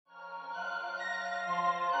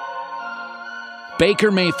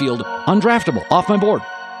Baker Mayfield, undraftable, off my board.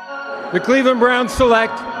 The Cleveland Browns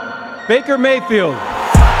select Baker Mayfield. What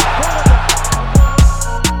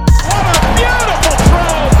a beautiful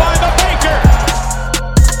throw by the Baker!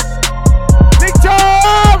 Big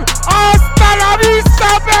Tom! Hasta la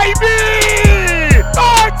vista, baby!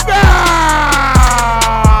 Touchdown!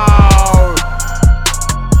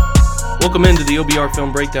 Welcome into the OBR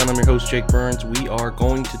Film Breakdown. I'm your host, Jake Burns. We are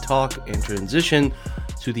going to talk and transition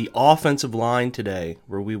to the offensive line today,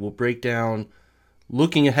 where we will break down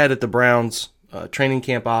looking ahead at the Browns' training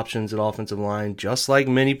camp options at offensive line. Just like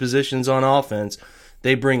many positions on offense,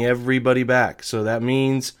 they bring everybody back. So that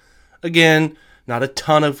means, again, not a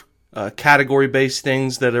ton of category-based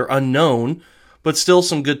things that are unknown, but still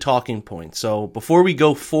some good talking points. So before we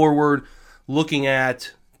go forward looking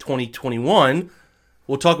at 2021,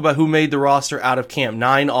 we'll talk about who made the roster out of camp.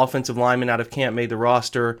 9 offensive linemen out of camp made the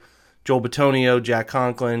roster. Joel Bitonio, Jack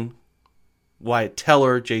Conklin, Wyatt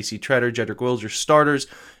Teller, J.C. Tretter, Jedrick Wills, your starters.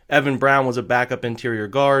 Evan Brown was a backup interior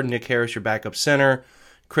guard. Nick Harris, your backup center.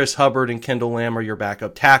 Chris Hubbard and Kendall Lamb are your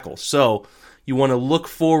backup tackles. So you want to look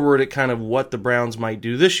forward at kind of what the Browns might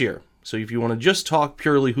do this year. So if you want to just talk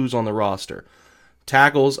purely who's on the roster.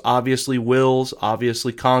 Tackles, obviously Wills,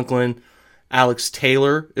 obviously Conklin. Alex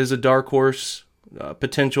Taylor is a dark horse,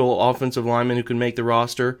 potential offensive lineman who can make the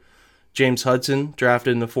roster. James Hudson,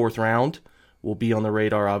 drafted in the 4th round, will be on the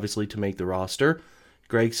radar, obviously, to make the roster.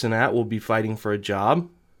 Greg Sinnott will be fighting for a job.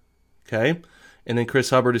 Okay? And then Chris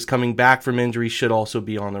Hubbard is coming back from injury, should also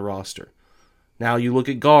be on the roster. Now you look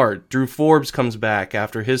at guard. Drew Forbes comes back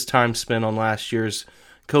after his time spent on last year's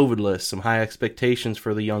COVID list. Some high expectations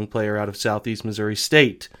for the young player out of Southeast Missouri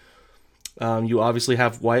State. You obviously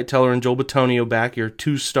have Wyatt Teller and Joel Bitonio back, your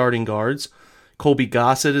 2 starting guards. Colby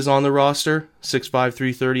Gossett is on the roster, 6'5",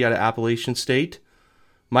 330 out of Appalachian State.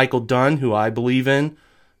 Michael Dunn, who I believe in,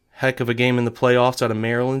 heck of a game in the playoffs out of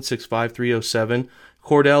Maryland, 6'5", 307.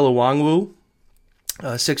 Cordell Owangwu,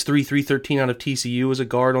 6'3", 313 out of TCU, is a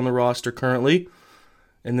guard on the roster currently.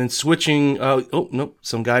 And then switching,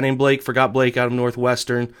 some guy named Blake, forgot Blake, out of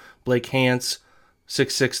Northwestern. Blake Hance,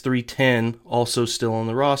 6'6", 310, also still on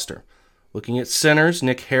the roster. Looking at centers,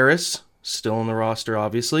 Nick Harris, still on the roster,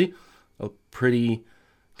 obviously. A pretty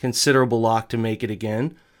considerable lock to make it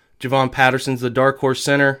again. Javon Patterson's the dark horse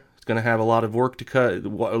center. He's going to have a lot of work to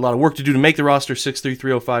do to make the roster. 6'3",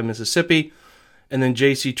 305 Mississippi. And then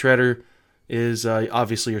J.C. Tretter is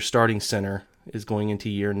obviously your starting center, is going into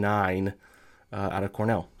year 9 out of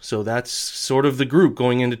Cornell. So that's sort of the group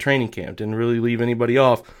going into training camp. Didn't really leave anybody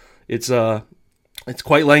off. It's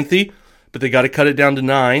quite lengthy, but they got to cut it down to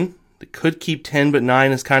 9. They could keep 10, but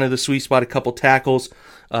 9 is kind of the sweet spot. A couple tackles,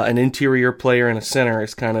 an interior player, and a center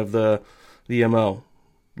is kind of the MO.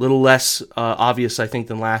 Little less obvious, I think,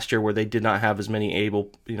 than last year, where they did not have as many able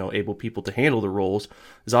people to handle the roles.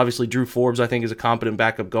 Is obviously Drew Forbes, I think, is a competent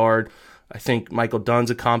backup guard. I think Michael Dunn's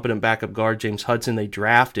a competent backup guard. James Hudson they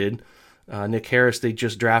drafted. Nick Harris they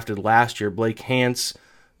just drafted last year. Blake Hance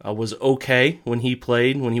was okay when he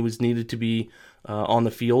played, when he was needed to be on the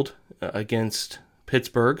field against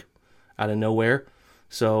Pittsburgh out of nowhere.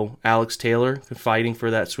 So Alex Taylor fighting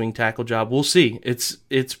for that swing tackle job. We'll see.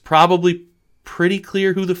 It's probably pretty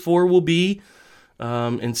clear who the 4 will be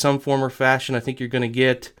in some form or fashion. I think you're going to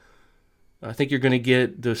get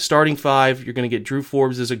the starting 5. You're going to get Drew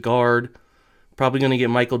Forbes as a guard. Probably going to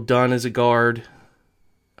get Michael Dunn as a guard.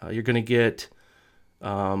 You're going to get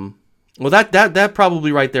that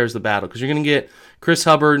probably right there is the battle, because you're going to get Chris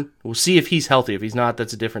Hubbard. We'll see if he's healthy. If he's not,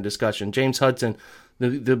 that's a different discussion. James Hudson.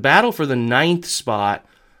 The battle for the 9th spot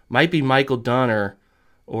might be Michael Dunn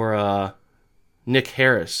or Nick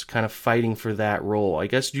Harris kind of fighting for that role. I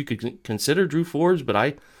guess you could consider Drew Forbes, but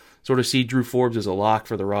I sort of see Drew Forbes as a lock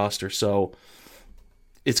for the roster. So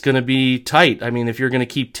it's going to be tight. I mean, if you're going to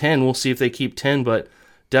keep 10, we'll see if they keep 10, but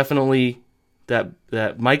definitely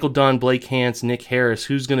that Michael Dunn, Blake Hance, Nick Harris,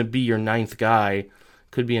 who's going to be your 9th guy,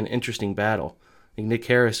 could be an interesting battle. I think Nick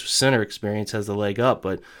Harris' center experience has the leg up,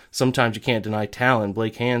 but sometimes you can't deny talent. Not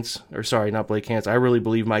Blake Hance. I really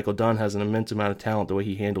believe Michael Dunn has an immense amount of talent the way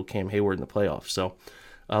he handled Cam Hayward in the playoffs. So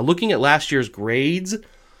looking at last year's grades,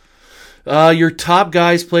 your top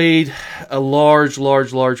guys played a large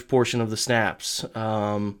portion of the snaps.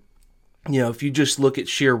 If you just look at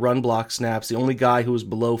sheer run block snaps, the only guy who was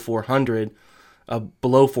below 400,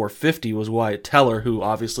 below 450 was Wyatt Teller, who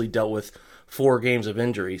obviously dealt with 4 games of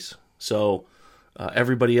injuries. So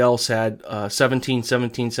everybody else had 17,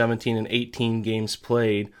 and 18 games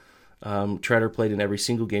played. Tretter played in every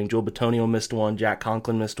single game. Joel Bitonio missed one. Jack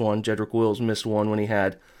Conklin missed one. Jedrick Wills missed one when he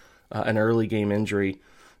had an early game injury.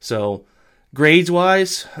 So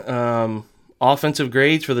grades-wise, Offensive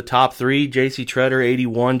grades for the top three: J.C. Tretter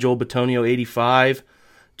 81, Joel Bitonio 85,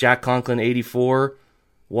 Jack Conklin 84,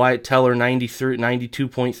 Wyatt Teller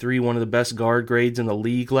 92.3, one of the best guard grades in the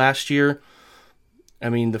league last year. I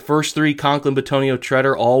mean, the first three, Conklin, Bitonio,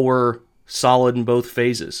 Tretter, all were solid in both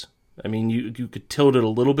phases. I mean, you could tilt it a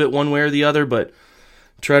little bit one way or the other, but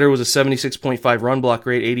Tretter was a 76.5 run block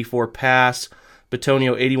grade, 84 pass.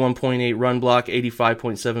 Bitonio 81.8 run block,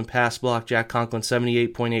 85.7 pass block. Jack Conklin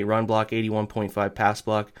 78.8 run block, 81.5 pass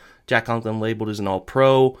block. Jack Conklin labeled as an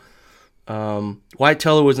all-pro. Wyatt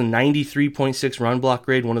Teller was a 93.6 run block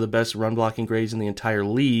grade, one of the best run blocking grades in the entire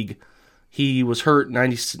league. He was hurt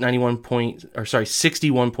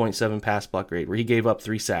 61.7 pass block grade, where he gave up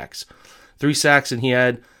 3 sacks. 3 sacks, and he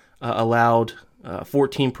had allowed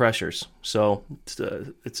 14 pressures. So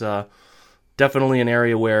it's definitely an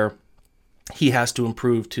area where he has to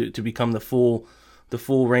improve to become the full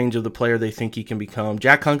range of the player they think he can become.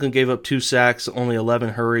 Jack Conklin gave up 2 sacks, only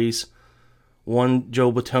 11 hurries. 1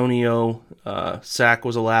 Joe Bitonio sack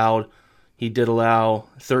was allowed. He did allow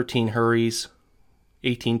 13 hurries,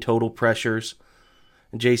 18 total pressures.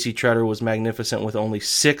 And J.C. Tretter was magnificent with only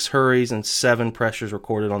 6 hurries and 7 pressures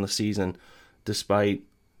recorded on the season, despite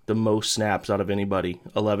the most snaps out of anybody,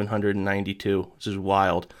 1,192. This is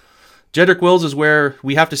wild. Jedrick Wills is where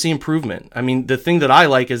we have to see improvement. I mean, the thing that I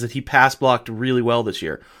like is that he pass blocked really well this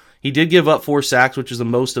year. He did give up 4 sacks, which is the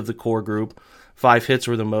most of the core group. 5 hits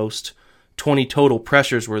were the most. 20 total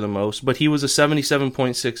pressures were the most. But he was a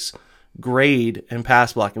 77.6 grade in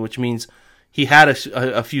pass blocking, which means he had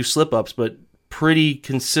a few slip-ups, but pretty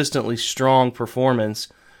consistently strong performance,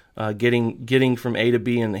 getting from A to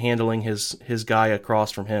B and handling his guy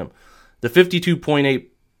across from him. The 52.8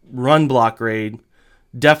 run block grade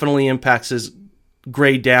definitely impacts his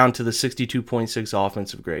grade down to the 62.6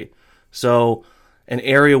 offensive grade. So an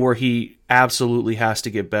area where he absolutely has to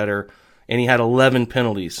get better. And he had 11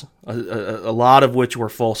 penalties, a lot of which were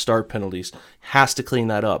false start penalties. Has to clean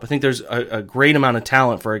that up. I think there's a great amount of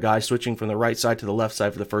talent for a guy switching from the right side to the left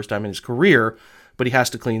side for the first time in his career, but he has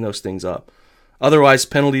to clean those things up. Otherwise,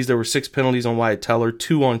 penalties, there were 6 penalties on Wyatt Teller,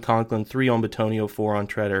 2 on Conklin, 3 on Bitonio, 4 on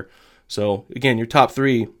Tretter. So, again, your top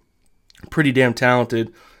 3, pretty damn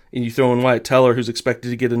talented, and you throw in Wyatt Teller, who's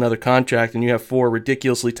expected to get another contract, and you have 4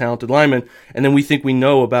 ridiculously talented linemen, and then we think we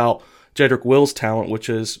know about Jedrick Wills' talent, which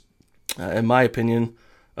is, in my opinion,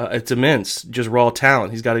 it's immense, just raw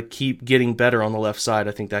talent. He's got to keep getting better on the left side.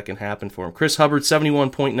 I think that can happen for him. Chris Hubbard,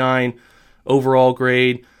 71.9 overall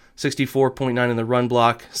grade, 64.9 in the run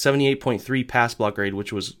block, 78.3 pass block grade,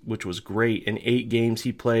 which was great. In 8 games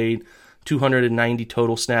he played, 290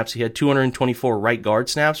 total snaps. He had 224 right guard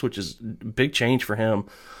snaps, which is a big change for him.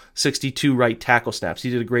 62 right tackle snaps. He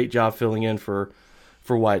did a great job filling in for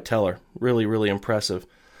Wyatt Teller. Really, really impressive.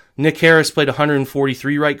 Nick Harris played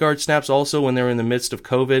 143 right guard snaps also when they were in the midst of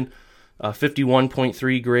COVID.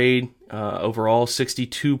 51.3 grade overall,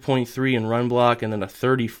 62.3 in run block, and then a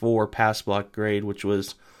 34 pass block grade, which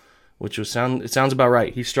sounds about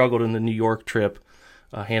right. He struggled in the New York trip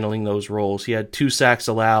handling those roles. He had 2 sacks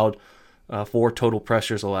allowed, 4 total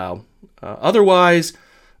pressures allowed. Otherwise,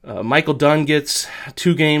 Michael Dunn gets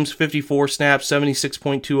 2 games, 54 snaps,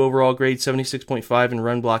 76.2 overall grade, 76.5 in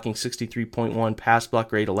run blocking, 63.1 pass block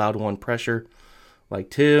grade, allowed 1 pressure. Like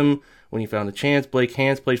Tim, when he found the chance. Blake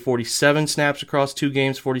Hance played 47 snaps across 2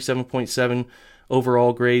 games, 47.7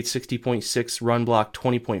 overall grade, 60.6 run block,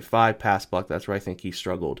 20.5 pass block. That's where I think he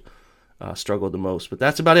struggled the most. But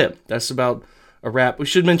that's about it. That's about a wrap. We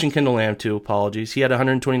should mention Kendall Lamb too. Apologies. He had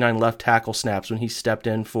 129 left tackle snaps when he stepped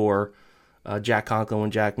in for Jack Conklin when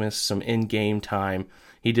Jack missed some in-game time.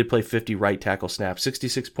 He did play 50 right tackle snaps,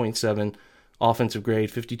 66.7 offensive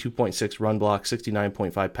grade, 52.6 run block,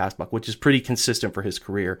 69.5 pass block, which is pretty consistent for his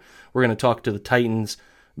career. We're going to talk to the Titans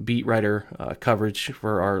beat writer coverage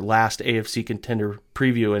for our last AFC contender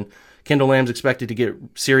preview, and Kendall Lamb's expected to get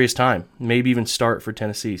serious time, maybe even start for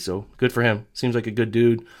Tennessee, so good for him. Seems like a good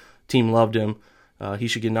dude. Team loved him. He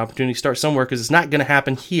should get an opportunity to start somewhere because it's not going to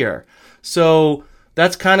happen here. So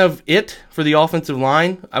that's kind of it for the offensive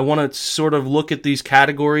line. I want to sort of look at these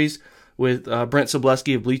categories with Brent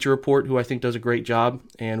Sobleski of Bleacher Report, who I think does a great job,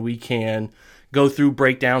 and we can go through,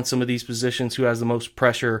 break down some of these positions, who has the most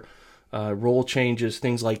pressure, role changes,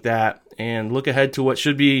 things like that, and look ahead to what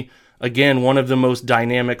should be, again, one of the most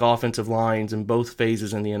dynamic offensive lines in both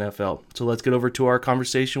phases in the NFL. So let's get over to our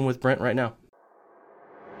conversation with Brent right now.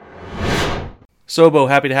 Sobo,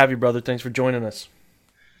 happy to have you, brother. Thanks for joining us.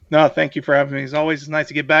 No, thank you for having me. As always, it's nice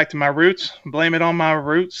to get back to my roots. Blame it on my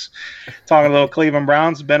roots. Talking a little Cleveland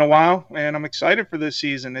Browns. It's been a while, and I'm excited for this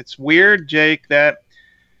season. It's weird, Jake, that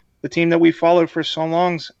the team that we followed for so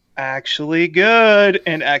long actually good,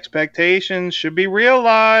 and expectations should be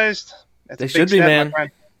realized. That's They a big should be, step, my man.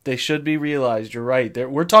 friend. They should be realized. You're right.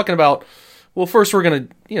 We're talking about, well, first we're going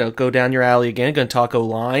to go down your alley again, going to talk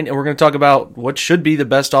O-line, and we're going to talk about what should be the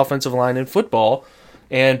best offensive line in football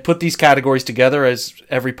and put these categories together. As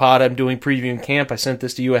every pod I'm doing previewing camp, I sent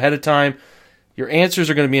this to you ahead of time. Your answers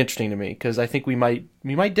are going to be interesting to me because I think we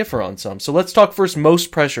might differ on some. So let's talk first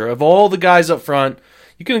most pressure. Of all the guys up front,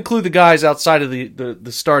 you can include the guys outside of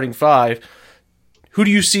the starting five. Who do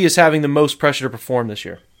you see as having the most pressure to perform this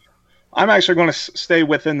year? I'm actually going to stay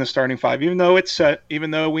within the starting five, even though it's set,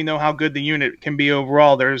 even though we know how good the unit can be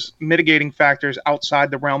overall. There's mitigating factors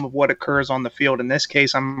outside the realm of what occurs on the field. In this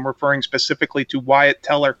case, I'm referring specifically to Wyatt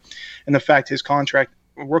Teller and the fact his contract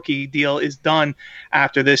rookie deal is done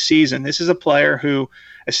after this season. This is a player who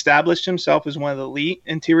established himself as one of the elite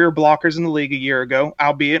interior blockers in the league a year ago,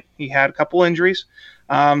 albeit he had a couple injuries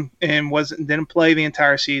and didn't play the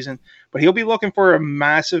entire season. But he'll be looking for a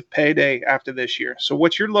massive payday after this year. So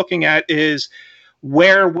what you're looking at is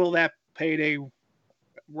where will that payday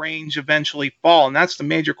range eventually fall? And that's the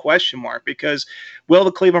major question mark, because will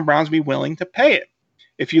the Cleveland Browns be willing to pay it?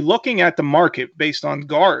 If you're looking at the market based on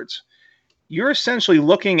guards, you're essentially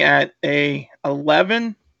looking at a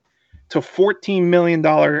 $11 to $14 million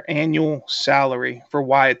annual salary for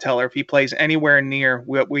Wyatt Teller if he plays anywhere near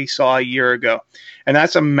what we saw a year ago. And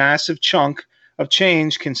that's a massive chunk of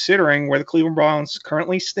change considering where the Cleveland Browns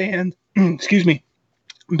currently stand,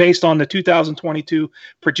 based on the 2022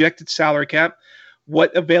 projected salary cap,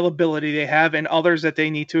 what availability they have, and others that they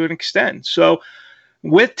need to extend. So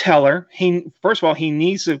with Teller, first of all, he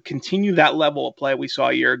needs to continue that level of play we saw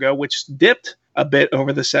a year ago, which dipped a bit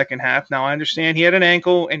over the second half. Now, I understand he had an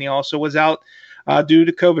ankle and he also was out due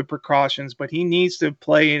to COVID precautions, but he needs to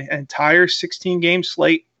play an entire 16-game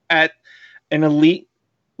slate at an elite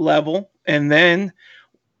level and then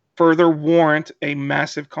further warrant a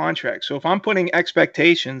massive contract. So if I'm putting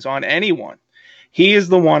expectations on anyone, he is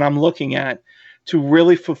the one I'm looking at to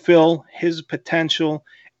really fulfill his potential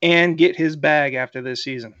and get his bag after this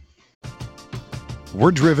season.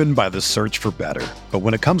 We're driven by the search for better. But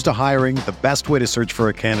when it comes to hiring, the best way to search for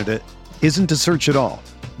a candidate isn't to search at all.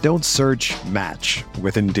 Don't search, match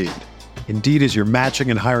with Indeed. Indeed is your matching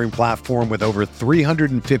and hiring platform with over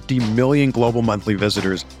 350 million global monthly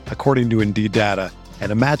visitors, according to Indeed data,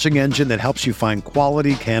 and a matching engine that helps you find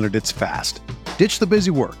quality candidates fast. Ditch the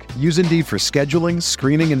busy work. Use Indeed for scheduling,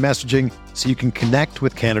 screening, and messaging so you can connect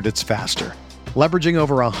with candidates faster. Leveraging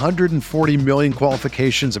over 140 million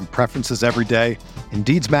qualifications and preferences every day,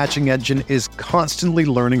 Indeed's matching engine is constantly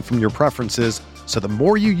learning from your preferences, so the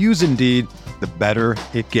more you use Indeed, the better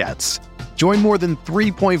it gets. Join more than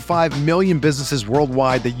 3.5 million businesses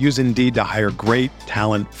worldwide that use Indeed to hire great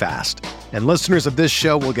talent fast. And listeners of this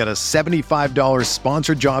show will get a $75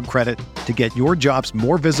 sponsored job credit to get your jobs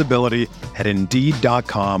more visibility at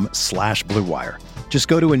Indeed.com/Blue Wire. Just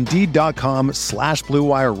go to Indeed.com/Blue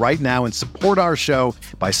Wire right now and support our show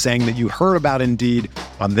by saying that you heard about Indeed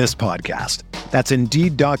on this podcast. That's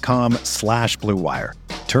Indeed.com/Blue Wire.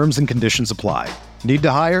 Terms and conditions apply. Need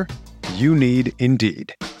to hire? You need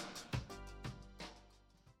Indeed.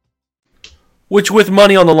 Which, with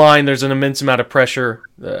money on the line, there's an immense amount of pressure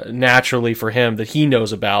naturally for him that he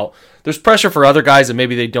knows about. There's pressure for other guys that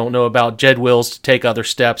maybe they don't know about. Jed Wills to take other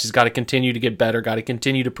steps. He's got to continue to get better, got to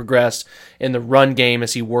continue to progress in the run game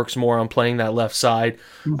as he works more on playing that left side.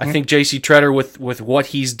 I think J.C. Tretter, with what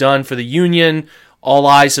he's done for the Union, all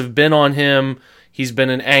eyes have been on him. He's been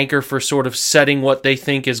an anchor for sort of setting what they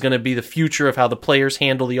think is going to be the future of how the players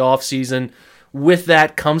handle the offseason. With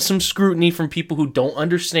that comes some scrutiny from people who don't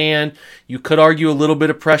understand. You could argue a little bit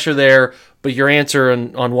of pressure there, but your answer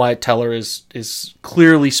on Wyatt Teller is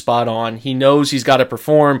clearly spot on. He knows he's got to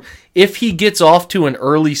perform. If he gets off to an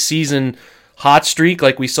early season hot streak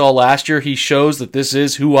like we saw last year, he shows that this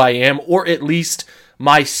is who I am, or at least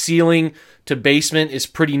my ceiling to basement is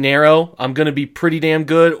pretty narrow. I'm going to be pretty damn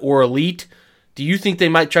good or elite. Do you think they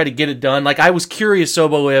might try to get it done? Like, I was curious,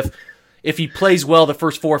 Sobo, if he plays well the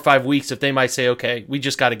first 4 or 5 weeks, if they might say, okay, we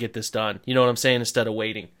just got to get this done. You know what I'm saying? Instead of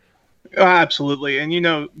waiting. Absolutely. And,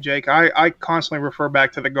 Jake, I constantly refer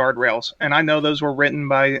back to the guardrails. And I know those were written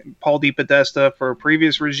by Paul DePodesta for a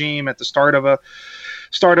previous regime at the start of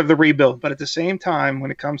the rebuild. But at the same time,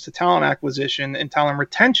 when it comes to talent acquisition and talent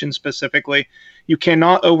retention specifically, you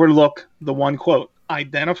cannot overlook the one quote: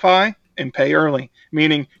 identify and pay early,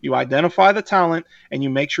 meaning you identify the talent and you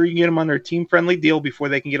make sure you get them under a team-friendly deal before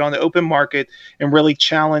they can get on the open market and really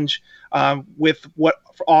challenge with what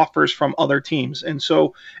offers from other teams. And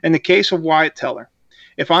so in the case of Wyatt Teller,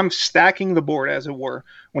 if I'm stacking the board, as it were,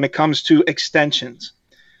 when it comes to extensions,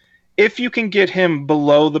 if you can get him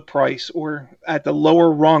below the price or at the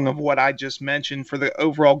lower rung of what I just mentioned for the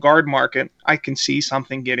overall guard market, I can see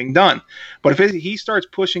something getting done. But if he starts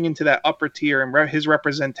pushing into that upper tier and his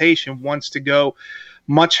representation wants to go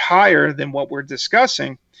much higher than what we're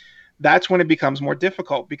discussing, that's when it becomes more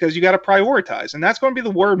difficult because you got to prioritize. And that's going to be the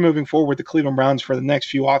word moving forward with the Cleveland Browns for the next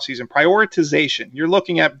few offseason. Prioritization. You're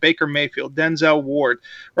looking at Baker Mayfield, Denzel Ward,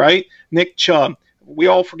 right? Nick Chubb. We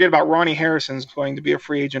all forget about Ronnie Harrison's going to be a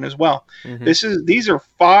free agent as well. Mm-hmm. These are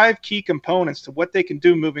 5 key components to what they can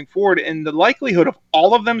do moving forward. And the likelihood of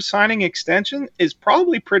all of them signing extension is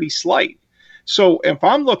probably pretty slight. So if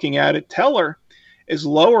I'm looking at it, Teller is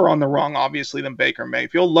lower on the rung, obviously, than Baker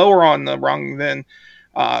Mayfield, lower on the rung than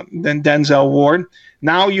Denzel Ward.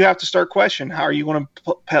 Now you have to start questioning, how are you going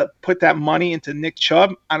to put that money into Nick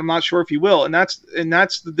Chubb? I'm not sure if you will. And that's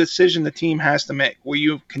the decision the team has to make. Will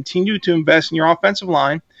you continue to invest in your offensive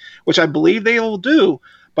line, which I believe they will do,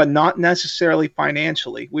 but not necessarily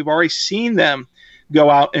financially. We've already seen them go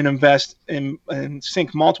out and invest and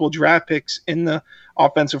sink multiple draft picks in the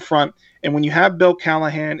offensive front. And when you have Bill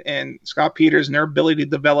Callahan and Scott Peters and their ability to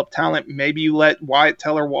develop talent, maybe you let Wyatt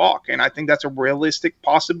Teller walk. And I think that's a realistic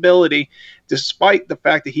possibility, despite the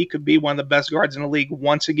fact that he could be one of the best guards in the league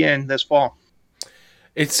once again this fall.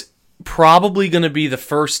 It's probably going to be the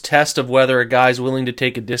first test of whether a guy's willing to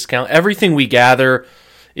take a discount. Everything we gather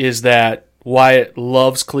is that Wyatt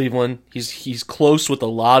loves Cleveland. He's close with a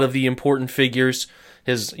lot of the important figures.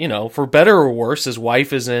 His, for better or worse, his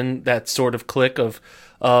wife is in that sort of clique of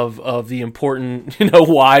the important,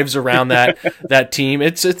 wives around that team.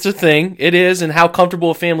 It's a thing. It is, and how comfortable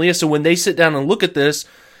a family is. So when they sit down and look at this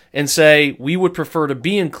and say, we would prefer to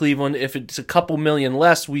be in Cleveland, if it's a couple million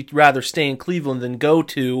less, we'd rather stay in Cleveland than go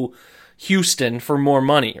to Houston for more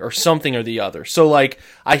money or something or the other. So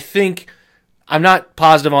I think, I'm not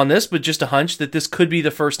positive on this, but just a hunch that this could be the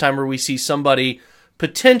first time where we see somebody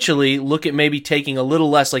potentially look at maybe taking a little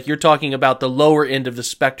less, like you're talking about the lower end of the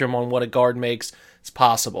spectrum on what a guard makes. It's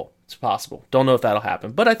possible. Don't know if that'll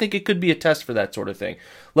happen, but I think it could be a test for that sort of thing.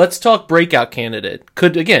 Let's talk breakout candidate.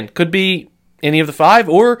 Could be any of the 5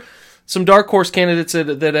 or some dark horse candidates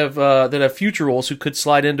that have future roles who could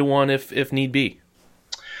slide into one if need be.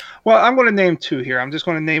 Well, I'm going to name 2 here. I'm just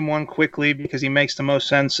going to name one quickly because he makes the most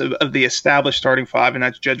sense of the established starting 5, and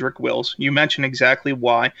that's Jedrick Wills. You mentioned exactly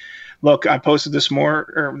why. Look, I posted this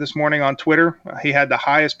morning on Twitter. He had the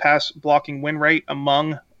highest pass blocking win rate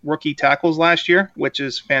among rookie tackles last year, which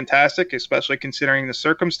is fantastic, especially considering the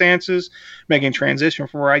circumstances, making transition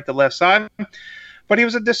from right to left side. But he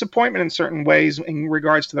was a disappointment in certain ways in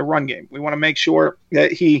regards to the run game. We want to make sure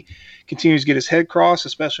that he continues to get his head crossed,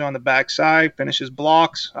 especially on the backside, finishes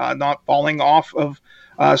blocks, not falling off of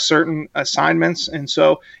certain assignments. And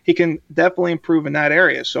so he can definitely improve in that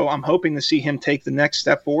area. So I'm hoping to see him take the next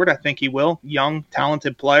step forward. I think he will. Young,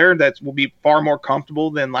 talented player that will be far more comfortable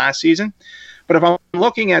than last season. But if I'm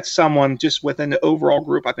looking at someone just within the overall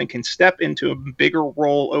group, I think can step into a bigger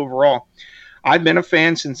role overall. I've been a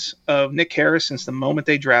fan of Nick Harris since the moment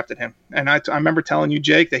they drafted him. And I remember telling you,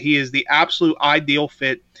 Jake, that he is the absolute ideal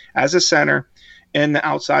fit as a center in the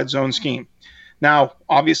outside zone scheme. Now,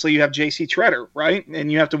 obviously, you have J.C. Tretter, right?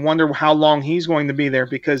 And you have to wonder how long he's going to be there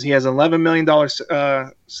because he has an $11 million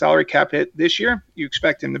salary cap hit this year. You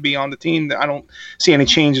expect him to be on the team. I don't see any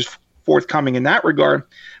changes forthcoming in that regard.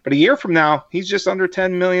 But a year from now, he's just under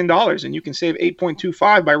 $10 million, and you can save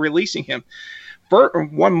 $8.25 by releasing him.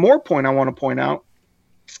 One more point I want to point out,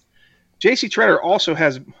 J.C. Tretter also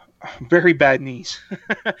has very bad knees.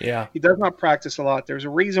 Yeah. He does not practice a lot. There's a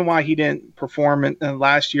reason why he didn't perform in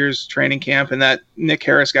last year's training camp and that Nick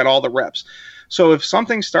Harris got all the reps. So if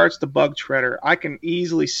something starts to bug Tretter, I can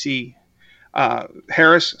easily see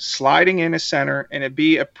Harris sliding in as center, and it'd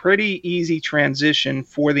be a pretty easy transition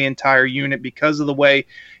for the entire unit because of the way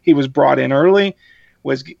he was brought in early,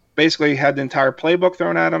 was basically had the entire playbook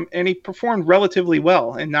thrown at him, and he performed relatively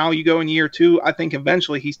well. And now you go in year 2, I think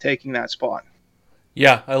eventually he's taking that spot.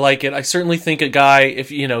 Yeah, I like it. I certainly think a guy, if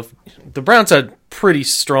the Browns had pretty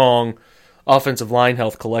strong offensive line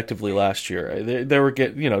health collectively last year. They were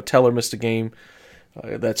Teller missed a game,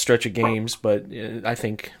 that stretch of games, but I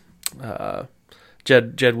think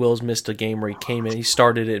Jed Wills missed a game where he came in. He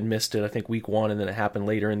started it and missed it, I think, week 1, and then it happened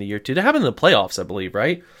later in the year, too. It happened in the playoffs, I believe,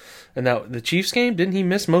 right? And now the Chiefs game, didn't he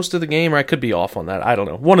miss most of the game? Or I could be off on that. I don't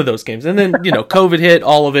know. One of those games. And then, COVID hit,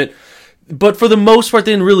 all of it. But for the most part,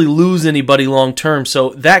 they didn't really lose anybody long term.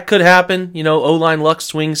 So that could happen. O-line luck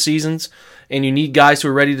swings seasons, and you need guys who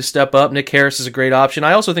are ready to step up. Nick Harris is a great option.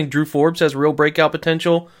 I also think Drew Forbes has real breakout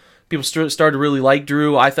potential. People started to really like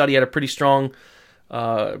Drew. I thought he had a pretty strong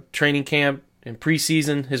training camp. in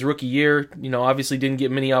preseason his rookie year. Obviously didn't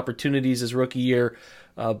get many opportunities his rookie year,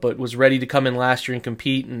 but was ready to come in last year and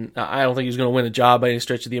compete. And I don't think he was going to win a job by any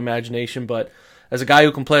stretch of the imagination, but as a guy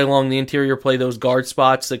who can play along the interior, play those guard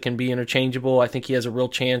spots that can be interchangeable, I think he has a real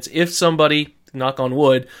chance. If somebody, knock on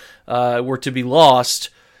wood, were to be lost,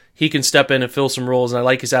 he can step in and fill some roles, and I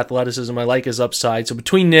like his athleticism. I like his upside. So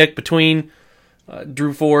between Nick,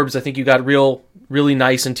 Drew Forbes, I think you got really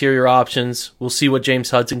nice interior options. We'll see what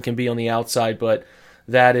James Hudson can be on the outside, but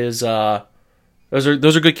that is those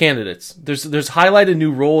are good candidates. There's highlighted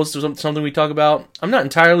new roles. There's something we talk about. I'm not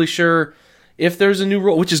entirely sure if there's a new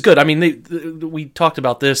role, which is good. I mean, we talked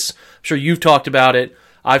about this. I'm sure you've talked about it.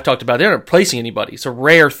 I've talked about it. They're not replacing anybody. It's a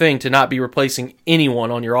rare thing to not be replacing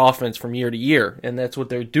anyone on your offense from year to year, and that's what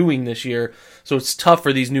they're doing this year. So it's tough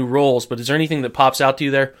for these new roles, but is there anything that pops out to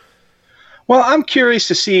you there? Well, I'm curious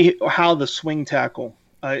to see how the swing tackle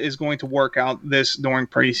is going to work out this during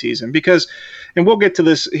preseason because, and we'll get to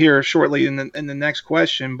this here shortly in the next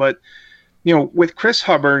question, but with Chris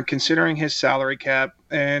Hubbard, considering his salary cap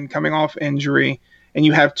and coming off injury, and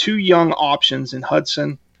you have two young options in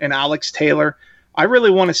Hudson and Alex Taylor, I really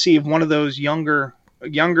want to see if one of those younger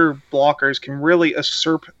blockers can really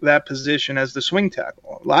usurp that position as the swing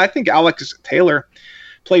tackle. I think Alex Taylor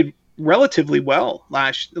played relatively well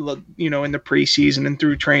in the preseason and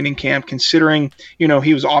through training camp, considering,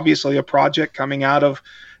 he was obviously a project coming out of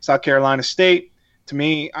South Carolina State. To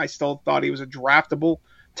me, I still thought he was a draftable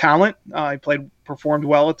talent. He performed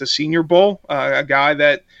well at the Senior Bowl, a guy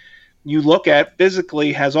that you look at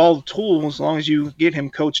physically has all the tools as long as you get him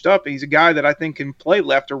coached up. He's a guy that I think can play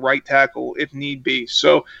left or right tackle if need be.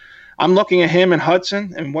 So I'm looking at him and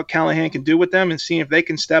Hudson and what Callahan can do with them and seeing if they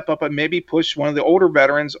can step up and maybe push one of the older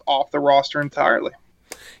veterans off the roster entirely.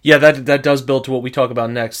 Yeah, that does build to what we talk about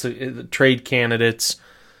next, the trade candidates.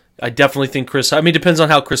 I definitely think it depends on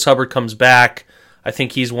how Chris Hubbard comes back. I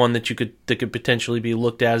think he's one that could potentially be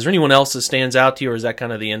looked at. Is there anyone else that stands out to you, or is that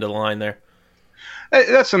kind of the end of the line there?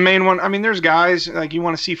 That's the main one. I mean, there's guys like you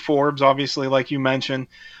want to see Forbes, obviously, like you mentioned.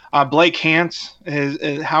 Blake Hance,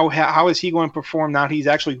 how is he going to perform now? He's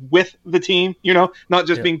actually with the team, not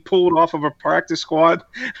just being pulled off of a practice squad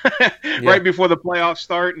right before the playoffs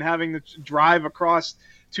start and having to drive across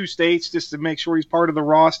 2 states just to make sure he's part of the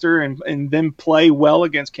roster and then play well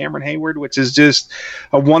against Cameron Hayward, which is just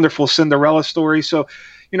a wonderful Cinderella story. So,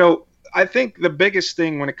 I think the biggest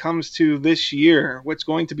thing when it comes to this year, what's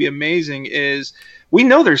going to be amazing is we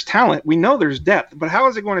know there's talent, we know there's depth, but how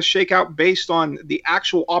is it going to shake out based on the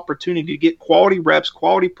actual opportunity to get quality reps,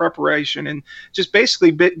 quality preparation, and just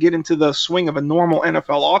basically get into the swing of a normal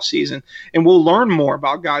NFL offseason? And we'll learn more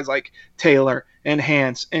about guys like Taylor and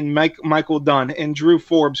Hance and Michael Dunn and Drew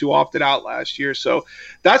Forbes, who opted out last year. So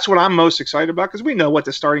that's what I'm most excited about because we know what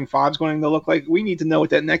the starting five is going to look like. We need to know what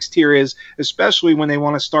that next tier is, especially when they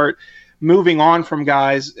want to start moving on from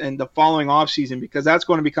guys in the following offseason, because that's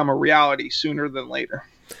going to become a reality sooner than later.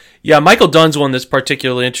 Yeah, Michael Dunn's one that's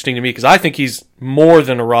particularly interesting to me because I think he's more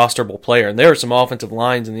than a rosterable player, and there are some offensive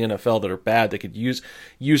lines in the NFL that are bad that could use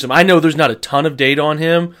him. I know there's not a ton of data on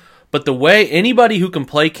him, but the way anybody who can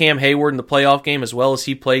play Cam Hayward in the playoff game as well as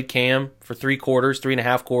he played Cam for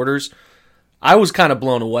 3.5 quarters, I was kind of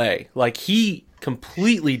blown away. Like, he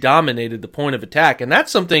completely dominated the point of attack, and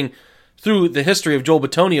that's something through the history of Joel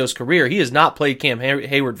Bitonio's career. He has not played Cam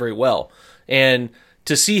Hayward very well, and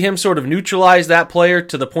to see him sort of neutralize that player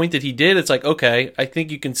to the point that he did, it's like, okay, I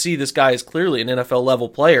think you can see this guy is clearly an NFL-level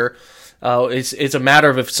player. It's a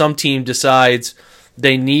matter of if some team decides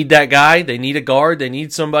they need that guy, they need a guard, they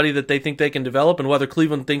need somebody that they think they can develop, and whether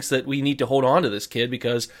Cleveland thinks that we need to hold on to this kid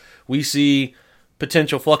because we see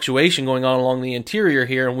potential fluctuation going on along the interior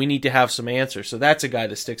here, and we need to have some answers. So that's a guy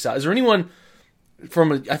that sticks out. Is there anyone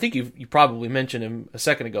I think you probably mentioned him a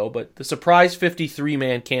second ago, but the surprise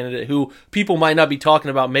 53-man candidate who people might not be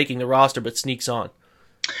talking about making the roster but sneaks on?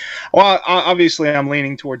 Well, obviously I'm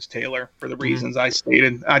leaning towards Taylor for the reasons I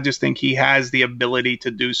stated. I just think he has the ability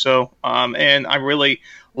to do so, and I really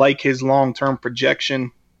like his long-term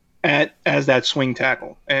projection as that swing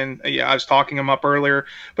tackle. And I was talking him up earlier,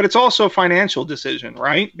 but it's also a financial decision,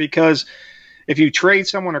 right? Because if you trade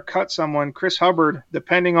someone or cut someone, Chris Hubbard,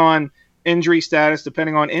 depending on injury status,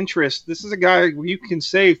 depending on interest, this is a guy you can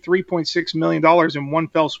save $3.6 million in one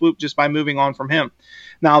fell swoop just by moving on from him.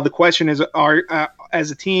 Now, the question is,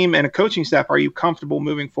 as a team and a coaching staff, are you comfortable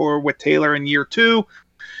moving forward with Taylor in year 2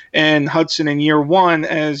 and Hudson in year 1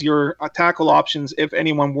 as your tackle options if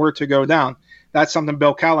anyone were to go down? That's something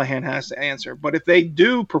Bill Callahan has to answer. But if they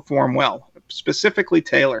do perform well, specifically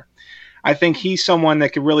Taylor, I think he's someone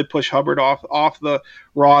that could really push Hubbard off the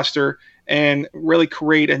roster and really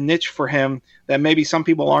create a niche for him that maybe some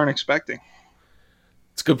people aren't expecting.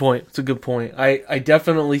 It's a good point. It's a good point. I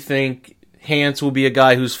definitely think Hance will be a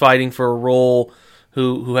guy who's fighting for a role,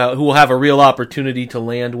 who will have a real opportunity to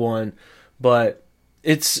land one. But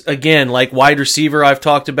it's, again, like wide receiver I've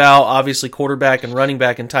talked about, obviously quarterback and running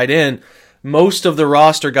back and tight end. Most of the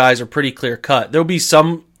roster guys are pretty clear cut. There'll be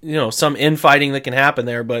some infighting that can happen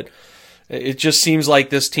there, but it just seems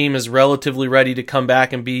like this team is relatively ready to come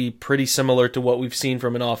back and be pretty similar to what we've seen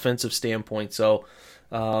from an offensive standpoint. So,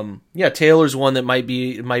 Taylor's one that might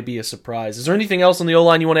be a surprise. Is there anything else on the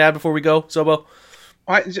O-line you want to add before we go, Sobo?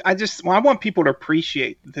 I want people to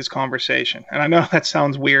appreciate this conversation. And I know that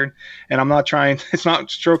sounds weird, and it's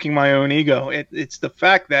not stroking my own ego. It's the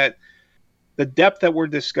fact that the depth that we're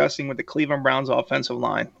discussing with the Cleveland Browns offensive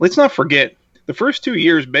line. Let's not forget, the first 2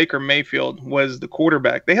 years Baker Mayfield was the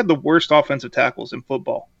quarterback, they had the worst offensive tackles in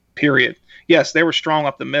football, period. Yes, they were strong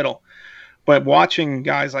up the middle. But watching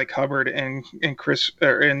guys like Hubbard and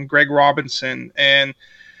Greg Robinson and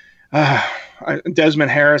Desmond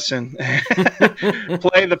Harrison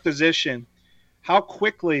play the position, how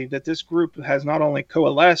quickly that this group has not only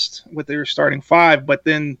coalesced with their starting five, but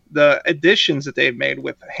then the additions that they've made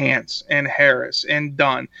with Hance and Harris and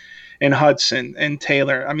Dunn and Hudson and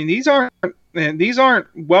Taylor. I mean, these aren't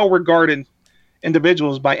well-regarded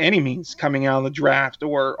individuals by any means coming out of the draft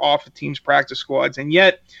or off of teams' practice squads, and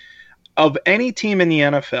yet, of any team in the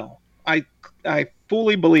NFL, I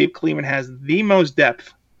fully believe Cleveland has the most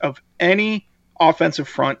depth of any offensive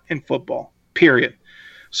front in football, period.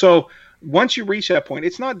 So once you reach that point,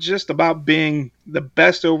 it's not just about being the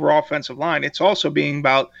best overall offensive line. It's also being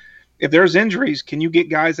about, if there's injuries, can you get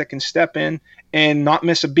guys that can step in and not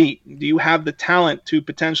miss a beat? Do you have the talent to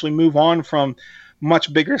potentially move on from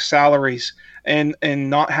much bigger salaries and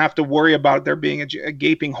not have to worry about there being a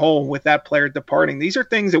gaping hole with that player departing? These are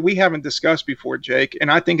things that we haven't discussed before, Jake,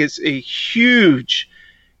 and I think it's a huge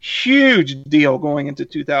deal going into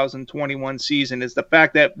 2021 season is the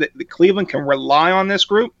fact that the Cleveland can rely on this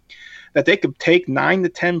group, that they could take 9 to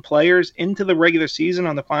 10 players into the regular season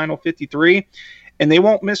on the final 53, and they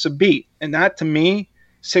won't miss a beat. And that, to me,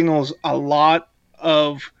 signals a lot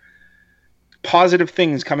of positive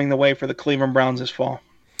things coming the way for the Cleveland Browns this fall.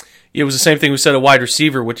 It was the same thing we said at wide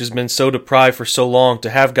receiver, which has been so deprived for so long. To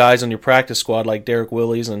have guys on your practice squad like Derek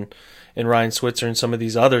Willis and Ryan Switzer and some of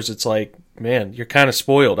these others, it's like, man, you're kind of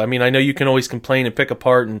spoiled. I mean, I know you can always complain and pick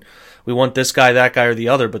apart, and we want this guy, that guy, or the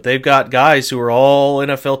other, but they've got guys who are all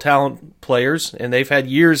NFL talent players, and they've had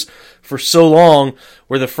years for so long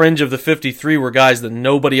where the fringe of the 53 were guys that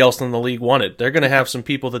nobody else in the league wanted. They're going to have some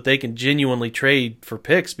people that they can genuinely trade for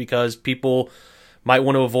picks because people might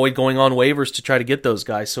want to avoid going on waivers to try to get those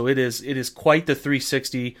guys. So it is quite the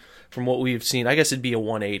 360 from what we've seen. I guess it'd be a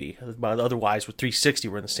 180. But otherwise, with 360,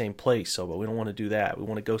 we're in the same place. So, but we don't want to do that. We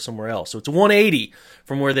want to go somewhere else. So it's a 180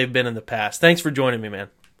 from where they've been in the past. Thanks for joining me, man.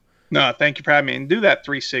 No, thank you for having me. And do that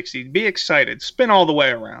 360. Be excited. Spin all the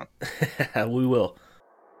way around. We will.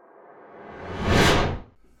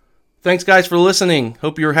 Thanks, guys, for listening.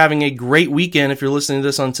 Hope you're having a great weekend. If you're listening to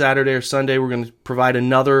this on Saturday or Sunday, we're going to provide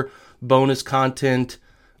another bonus content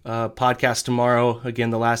podcast tomorrow. Again,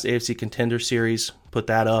 the last AFC Contender Series. Put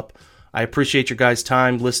that up. I appreciate your guys'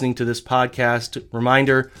 time listening to this podcast.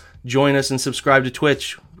 Reminder, join us and subscribe to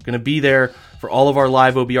Twitch. We're going to be there for all of our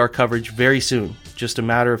live OBR coverage very soon. Just a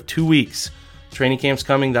matter of 2 weeks. Training camp's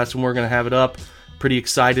coming. That's when we're going to have it up. Pretty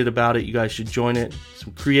excited about it. You guys should join it.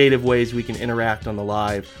 Some creative ways we can interact on the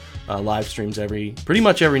live streams pretty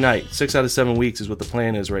much every night. 6 out of 7 weeks is what the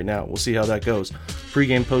plan is right now. We'll see how that goes.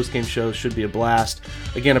 Pre-game, post-game shows should be a blast.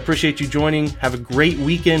 Again, appreciate you joining. Have a great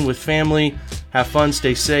weekend with family. Have fun,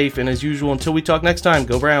 stay safe, and as usual, until we talk next time,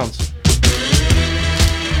 go Browns.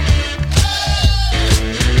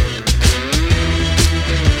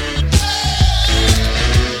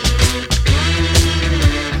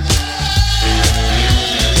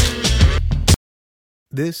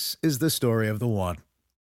 This is the story of the one.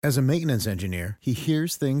 As a maintenance engineer, he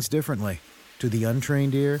hears things differently. To the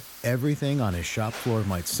untrained ear, everything on his shop floor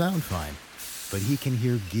might sound fine, but he can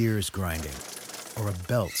hear gears grinding or a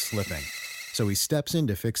belt slipping. So he steps in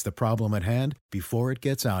to fix the problem at hand before it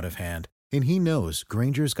gets out of hand. And he knows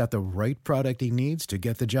Grainger's got the right product he needs to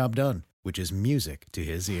get the job done, which is music to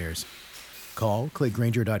his ears. Call, click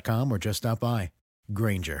Grainger.com, or just stop by.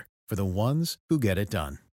 Grainger, for the ones who get it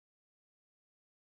done.